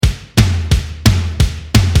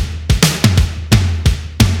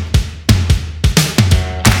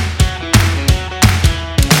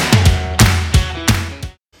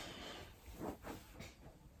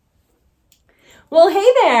Well, hey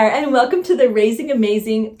there, and welcome to the Raising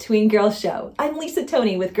Amazing Tween Girls Show. I'm Lisa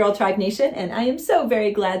Tony with Girl Tribe Nation, and I am so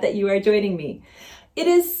very glad that you are joining me. It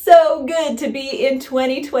is so good to be in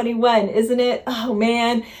 2021, isn't it? Oh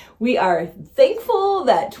man, we are thankful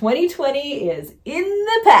that 2020 is in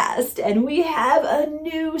the past and we have a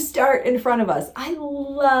new start in front of us. I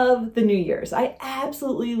love the New Year's. I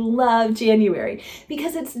absolutely love January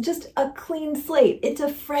because it's just a clean slate. It's a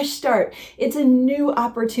fresh start. It's a new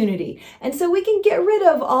opportunity. And so we can get rid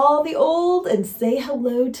of all the old and say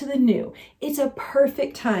hello to the new. It's a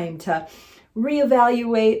perfect time to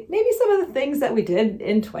reevaluate maybe some of the things that we did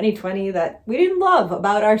in 2020 that we didn't love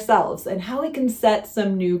about ourselves and how we can set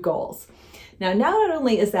some new goals. Now, not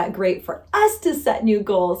only is that great for us to set new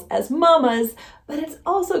goals as mamas, but it's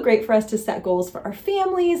also great for us to set goals for our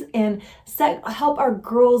families and help our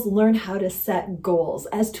girls learn how to set goals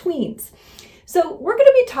as tweens. So we're going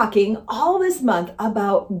to be talking all this month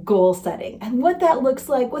about goal setting and what that looks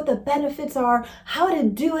like, what the benefits are, how to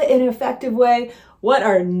do it in an effective way, what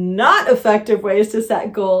are not effective ways to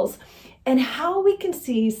set goals, and how we can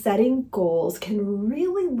see setting goals can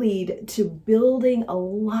really lead to building a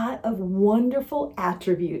lot of wonderful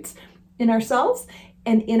attributes in ourselves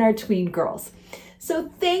and in our tween girls. So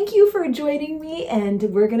thank you for joining me, and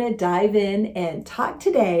we're going to dive in and talk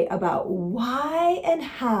today about why and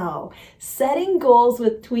how setting goals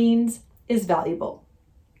with tweens is valuable.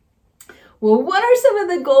 Well, what are some of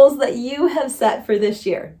the goals that you have set for this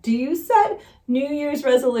year? Do you set New Year's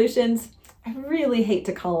resolutions? I really hate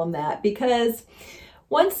to call them that because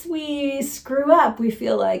once we screw up, we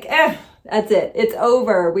feel like, that's it. It's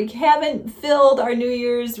over. We haven't filled our New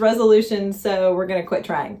Year's resolutions, so we're going to quit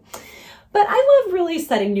trying. But I love really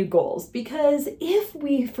setting new goals because if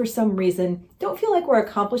we, for some reason, don't feel like we're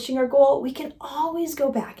accomplishing our goal, we can always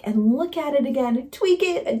go back and look at it again, tweak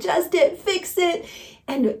it, adjust it, fix it,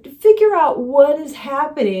 and figure out what is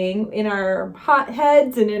happening in our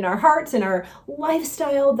heads and in our hearts and our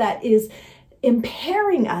lifestyle that is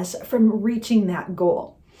impairing us from reaching that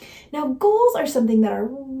goal. Now, goals are something that are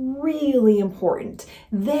really important.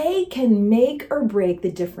 They can make or break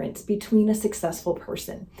the difference between a successful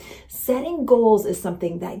person. Setting goals is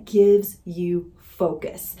something that gives you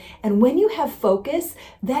focus. And when you have focus,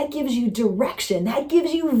 that gives you direction, that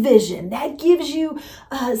gives you vision, that gives you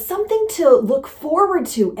something to look forward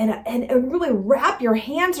to and really wrap your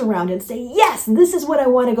hands around and say, yes, this is what I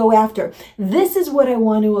want to go after. This is what I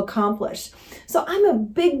want to accomplish. So I'm a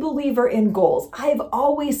big believer in goals. I've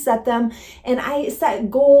always set them, and I set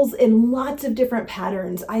goals in lots of different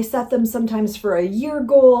patterns. I set them sometimes for a year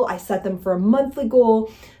goal. I set them for a monthly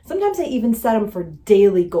goal. Sometimes I even set them for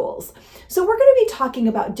daily goals. So we're going to be talking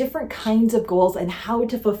about different kinds of goals and how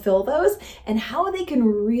to fulfill those and how they can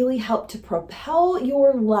really help to propel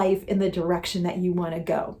your life in the direction that you want to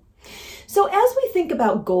go. So as we think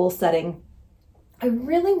about goal setting, I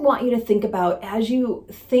really want you to think about, as you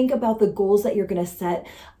think about the goals that you're going to set,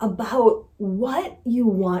 about what you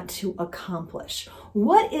want to accomplish.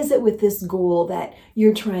 What is it with this goal that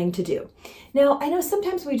you're trying to do? Now, I know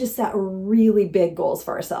sometimes we just set really big goals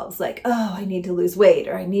for ourselves, like, oh, I need to lose weight,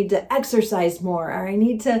 or I need to exercise more, or I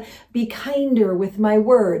need to be kinder with my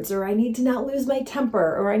words, or I need to not lose my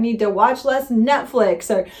temper, or I need to watch less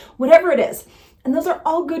Netflix, or whatever it is. And those are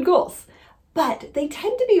all good goals, but they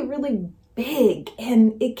tend to be really big,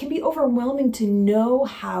 and it can be overwhelming to know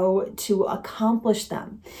how to accomplish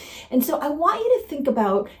them. And so I want you to think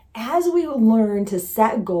about, as we learn to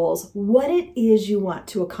set goals, what it is you want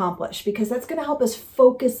to accomplish, because that's going to help us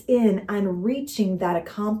focus in on reaching that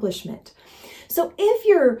accomplishment. So if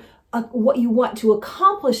what you want to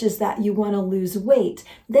accomplish is that you want to lose weight,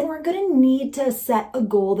 then we're going to need to set a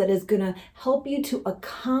goal that is going to help you to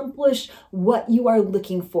accomplish what you are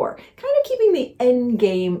looking for, kind of keeping the end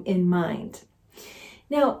game in mind.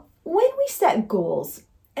 Now, when we set goals,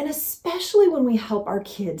 and especially when we help our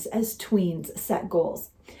kids as tweens set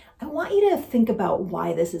goals, I want you to think about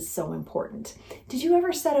why this is so important. Did you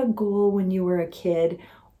ever set a goal when you were a kid?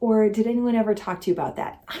 Or did anyone ever talk to you about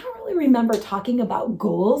that? I don't really remember talking about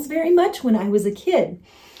goals very much when I was a kid.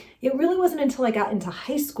 It really wasn't until I got into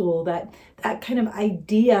high school that that kind of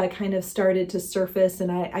idea kind of started to surface,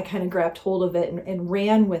 and I kind of grabbed hold of it and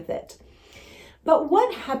ran with it. But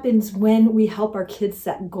what happens when we help our kids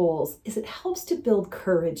set goals is it helps to build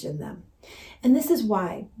courage in them. And this is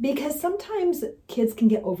why, because sometimes kids can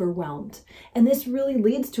get overwhelmed, and this really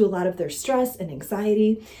leads to a lot of their stress and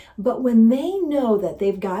anxiety. But when they know that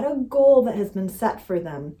they've got a goal that has been set for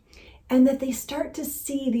them, and that they start to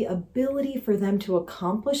see the ability for them to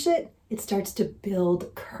accomplish it, it starts to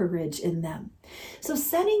build courage in them. So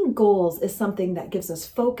setting goals is something that gives us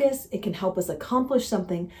focus. It can help us accomplish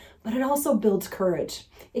something, but it also builds courage.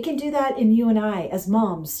 It can do that in you and I as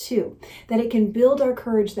moms too, that it can build our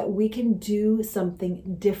courage that we can do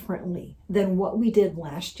something differently than what we did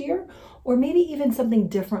last year, or maybe even something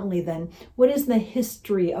differently than what is the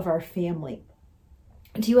history of our family.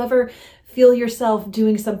 Do you ever feel yourself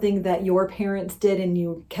doing something that your parents did and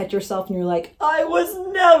you catch yourself and you're like, I was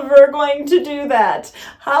never going to do that.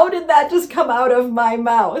 How did that just come out of my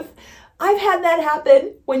mouth? I've had that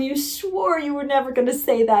happen when you swore you were never going to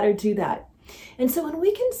say that or do that. And so when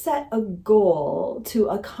we can set a goal to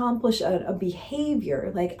accomplish a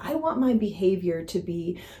behavior, like I want my behavior to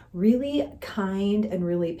be really kind and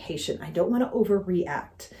really patient. I don't want to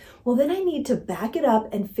overreact. Well, then I need to back it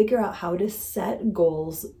up and figure out how to set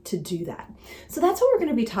goals to do that. So that's what we're going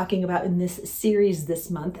to be talking about in this series this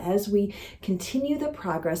month as we continue the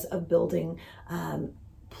progress of building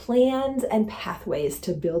plans and pathways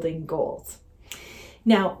to building goals.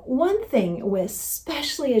 Now, one thing,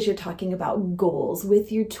 especially as you're talking about goals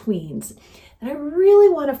with your tweens, that I really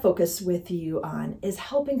want to focus with you on is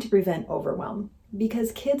helping to prevent overwhelm,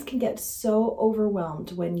 because kids can get so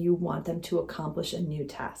overwhelmed when you want them to accomplish a new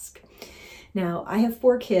task. Now, I have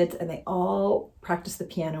 4 kids and they all practice the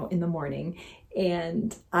piano in the morning,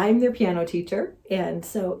 and I'm their piano teacher. And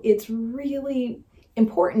so it's really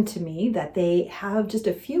important to me that they have just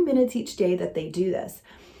a few minutes each day that they do this.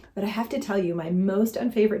 But I have to tell you, my most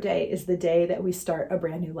unfavorite day is the day that we start a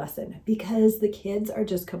brand new lesson, because the kids are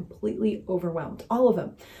just completely overwhelmed. All of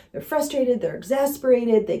them. They're frustrated, they're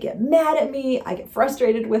exasperated, they get mad at me, I get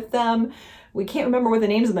frustrated with them. We can't remember what the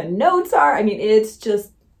names of the notes are. I mean, it's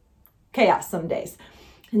just chaos some days.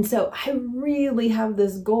 And so I really have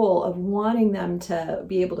this goal of wanting them to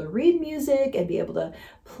be able to read music and be able to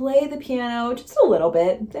play the piano just a little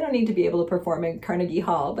bit. They don't need to be able to perform in Carnegie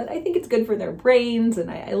Hall, but I think it's good for their brains, and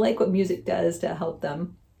I like what music does to help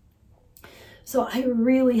them. So I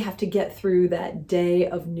really have to get through that day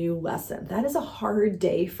of new lesson. That is a hard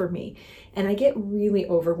day for me, and I get really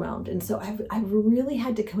overwhelmed. And so I've really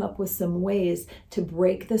had to come up with some ways to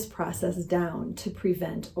break this process down to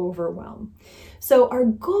prevent overwhelm. So our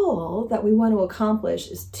goal that we want to accomplish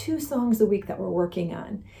is 2 songs a week that we're working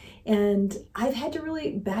on. And I've had to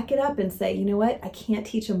really back it up and say, you know what? I can't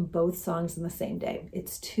teach them both songs in the same day.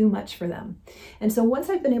 It's too much for them. And so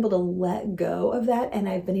once I've been able to let go of that, and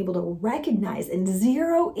I've been able to recognize and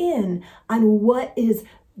zero in on what is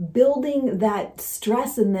building that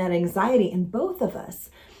stress and that anxiety in both of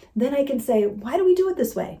us, then I can say, why do we do it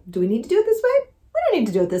this way? Do we need to do it this way? We don't need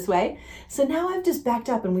to do it this way. So now I've just backed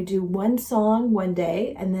up and we do 1 song one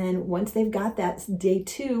day. And then once they've got that, day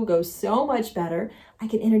 2 goes so much better. I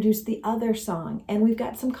can introduce the other song. And we've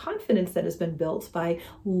got some confidence that has been built by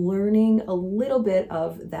learning a little bit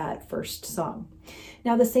of that first song.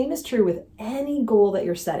 Now, the same is true with any goal that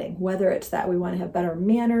you're setting, whether it's that we want to have better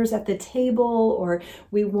manners at the table, or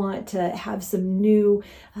we want to have some new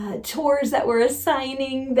chores that we're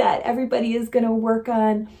assigning that everybody is going to work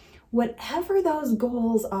on. Whatever those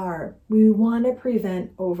goals are, we want to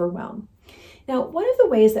prevent overwhelm. Now, one of the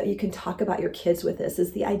ways that you can talk about your kids with this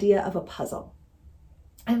is the idea of a puzzle.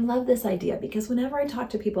 I love this idea because whenever I talk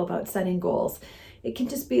to people about setting goals, it can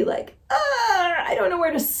just be like, I don't know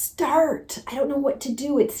where to start. I don't know what to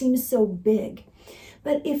do. It seems so big.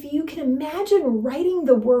 But if you can imagine writing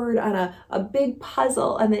the word on a big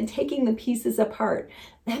puzzle and then taking the pieces apart,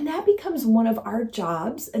 then that becomes one of our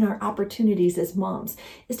jobs and our opportunities as moms,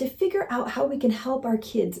 is to figure out how we can help our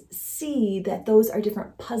kids see that those are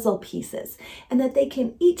different puzzle pieces and that they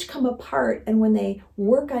can each come apart. And when they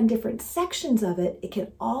work on different sections of it, it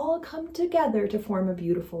can all come together to form a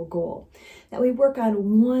beautiful goal. That we work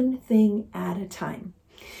on one thing at a time.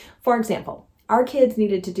 For example, our kids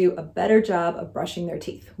needed to do a better job of brushing their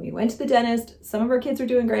teeth. We went to the dentist. Some of our kids were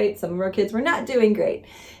doing great. Some of our kids were not doing great.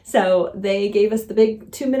 So they gave us the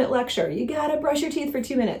big 2-minute lecture. You gotta brush your teeth for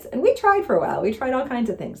 2 minutes. And we tried for a while. We tried all kinds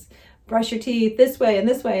of things. Brush your teeth this way and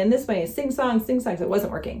this way and this way. Sing songs. It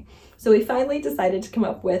wasn't working. So we finally decided to come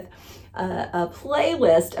up with a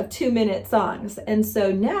playlist of 2-minute songs. And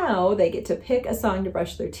so now they get to pick a song to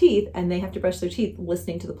brush their teeth, and they have to brush their teeth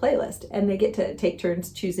listening to the playlist. And they get to take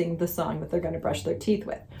turns choosing the song that they're going to brush their teeth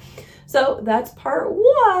with. So that's part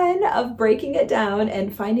 1 of breaking it down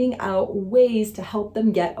and finding out ways to help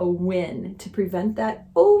them get a win, to prevent that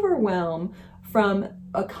overwhelm from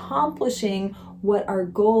accomplishing what our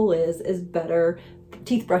goal is better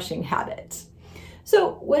teeth brushing habits.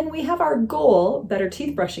 So when we have our goal, better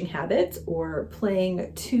teeth brushing habits, or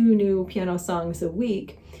playing 2 new piano songs a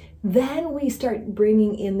week, then we start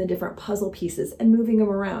bringing in the different puzzle pieces and moving them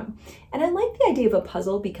around. And I like the idea of a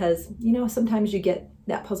puzzle because, sometimes you get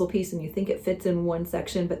that puzzle piece and you think it fits in one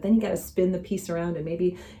section, but then you got to spin the piece around and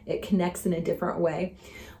maybe it connects in a different way.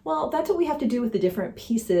 Well, that's what we have to do with the different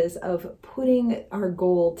pieces of putting our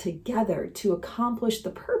goal together to accomplish the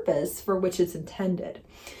purpose for which it's intended.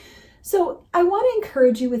 So I want to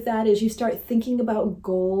encourage you with that as you start thinking about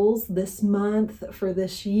goals this month, for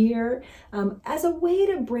this year, as a way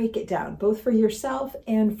to break it down, both for yourself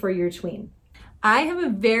and for your tween. I have a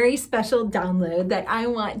very special download that I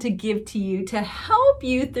want to give to you to help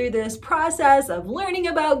you through this process of learning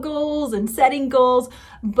about goals and setting goals,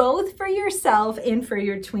 both for yourself and for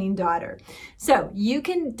your tween daughter. So you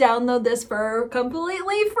can download this for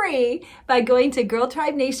completely free by going to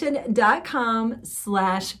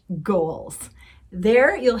girltribenation.com/goals.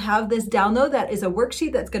 There you'll have this download that is a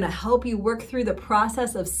worksheet that's going to help you work through the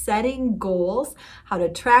process of setting goals, how to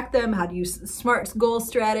track them, how to use SMART goal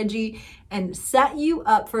strategy, and set you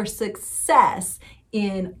up for success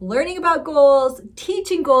in learning about goals,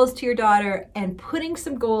 teaching goals to your daughter, and putting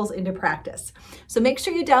some goals into practice. So make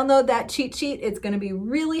sure you download that cheat sheet. It's going to be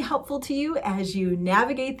really helpful to you as you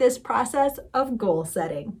navigate this process of goal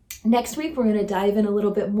setting. Next week, we're going to dive in a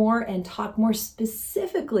little bit more and talk more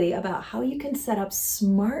specifically about how you can set up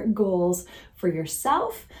SMART goals for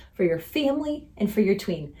yourself, for your family, and for your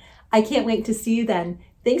tween. I can't wait to see you then.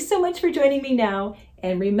 Thanks so much for joining me now.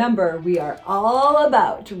 And remember, we are all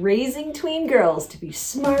about raising tween girls to be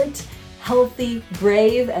smart, healthy,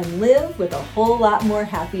 brave, and live with a whole lot more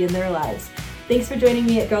happy in their lives. Thanks for joining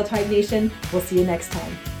me at Girl Tribe Nation. We'll see you next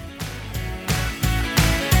time.